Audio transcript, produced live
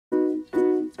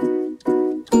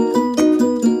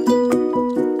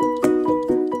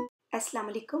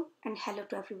Assalamualaikum and hello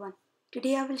to everyone.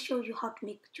 Today I will show you how to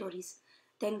make kachoris.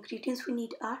 The ingredients we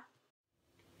need are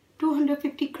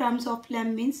 250 grams of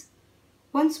lamb mince,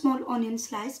 1 small onion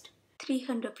sliced,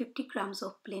 350 grams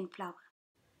of plain flour,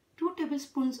 2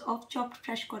 tablespoons of chopped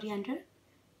fresh coriander,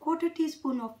 quarter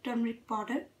teaspoon of turmeric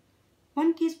powder,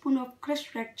 1 teaspoon of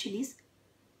crushed red chilies,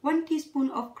 1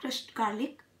 teaspoon of crushed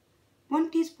garlic,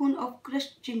 1 teaspoon of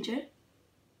crushed ginger,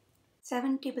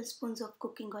 7 tablespoons of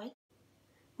cooking oil,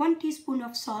 1 teaspoon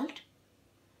of salt,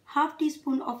 half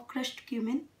teaspoon of crushed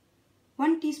cumin,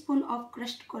 1 teaspoon of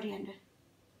crushed coriander.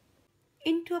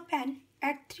 Into a pan,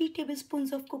 add 3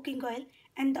 tablespoons of cooking oil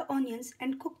and the onions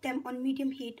and cook them on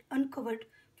medium heat uncovered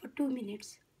for 2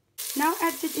 minutes. Now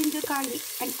add the ginger garlic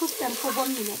and cook them for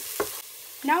 1 minute.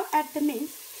 Now add the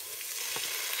mince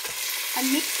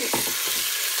and mix it.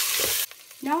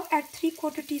 Now add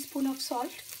 3/4 teaspoon of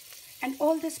salt and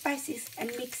all the spices and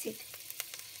mix it.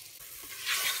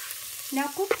 Now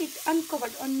cook it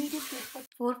uncovered on medium heat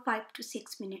for 5 to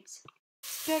 6 minutes.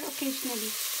 Stir occasionally.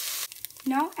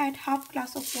 Now add half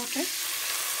glass of water.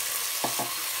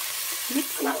 Mix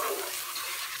it.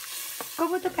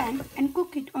 Cover the pan and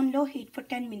cook it on low heat for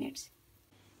 10 minutes.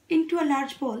 Into a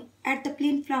large bowl, add the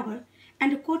plain flour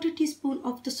and 1/4 teaspoon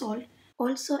of the salt.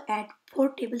 Also add 4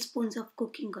 tablespoons of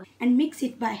cooking oil and mix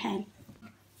it by hand.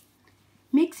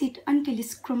 Mix it until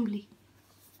it's crumbly.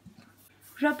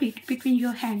 Rub it between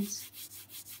your hands.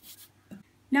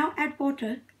 Now add water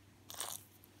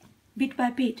bit by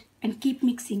bit and keep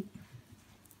mixing.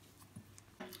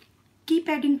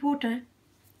 Keep adding water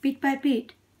bit by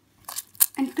bit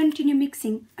and continue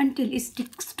mixing until it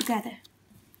sticks together.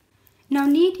 Now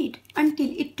knead it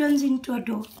until it turns into a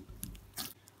dough.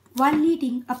 While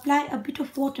kneading, apply a bit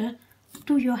of water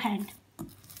to your hand.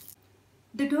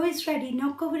 The dough is ready.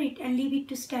 Now cover it and leave it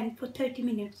to stand for 30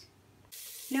 minutes.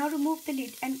 Now remove the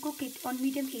lid and cook it on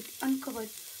medium heat uncovered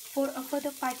for a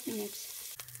further 5 minutes.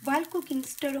 While cooking,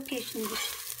 stir occasionally.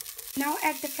 Now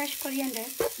add the fresh coriander,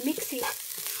 mix it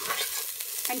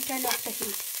and turn off the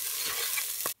heat.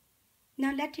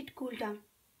 Now let it cool down.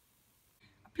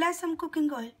 Apply some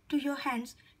cooking oil to your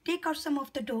hands, take out some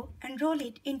of the dough and roll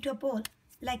it into a ball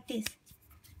like this.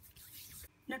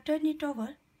 Now turn it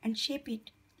over and shape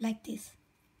it like this.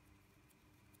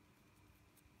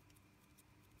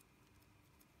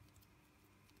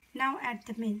 Now add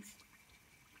the mince.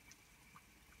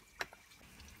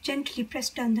 Gently press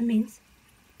down the mince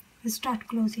and start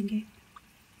closing it.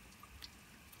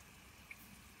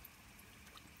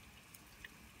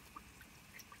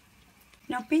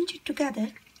 Now pinch it together,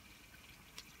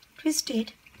 twist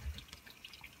it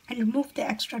and remove the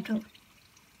extra dough.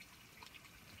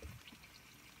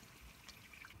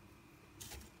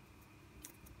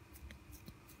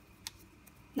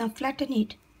 Now flatten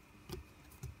it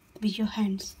with your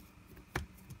hands.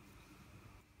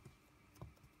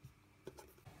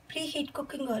 Preheat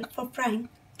cooking oil for frying.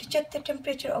 To check the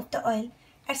temperature of the oil,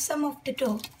 add some of the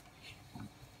dough.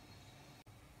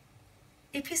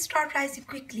 If you start rising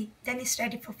quickly, then it's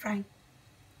ready for frying.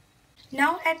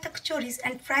 Now add the kachoris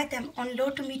and fry them on low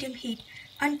to medium heat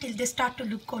until they start to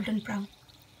look golden brown.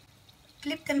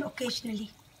 Flip them occasionally.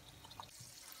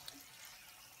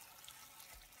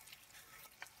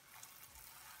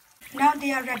 Now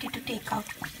they are ready to take out.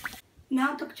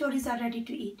 Now the kachoris are ready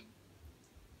to eat.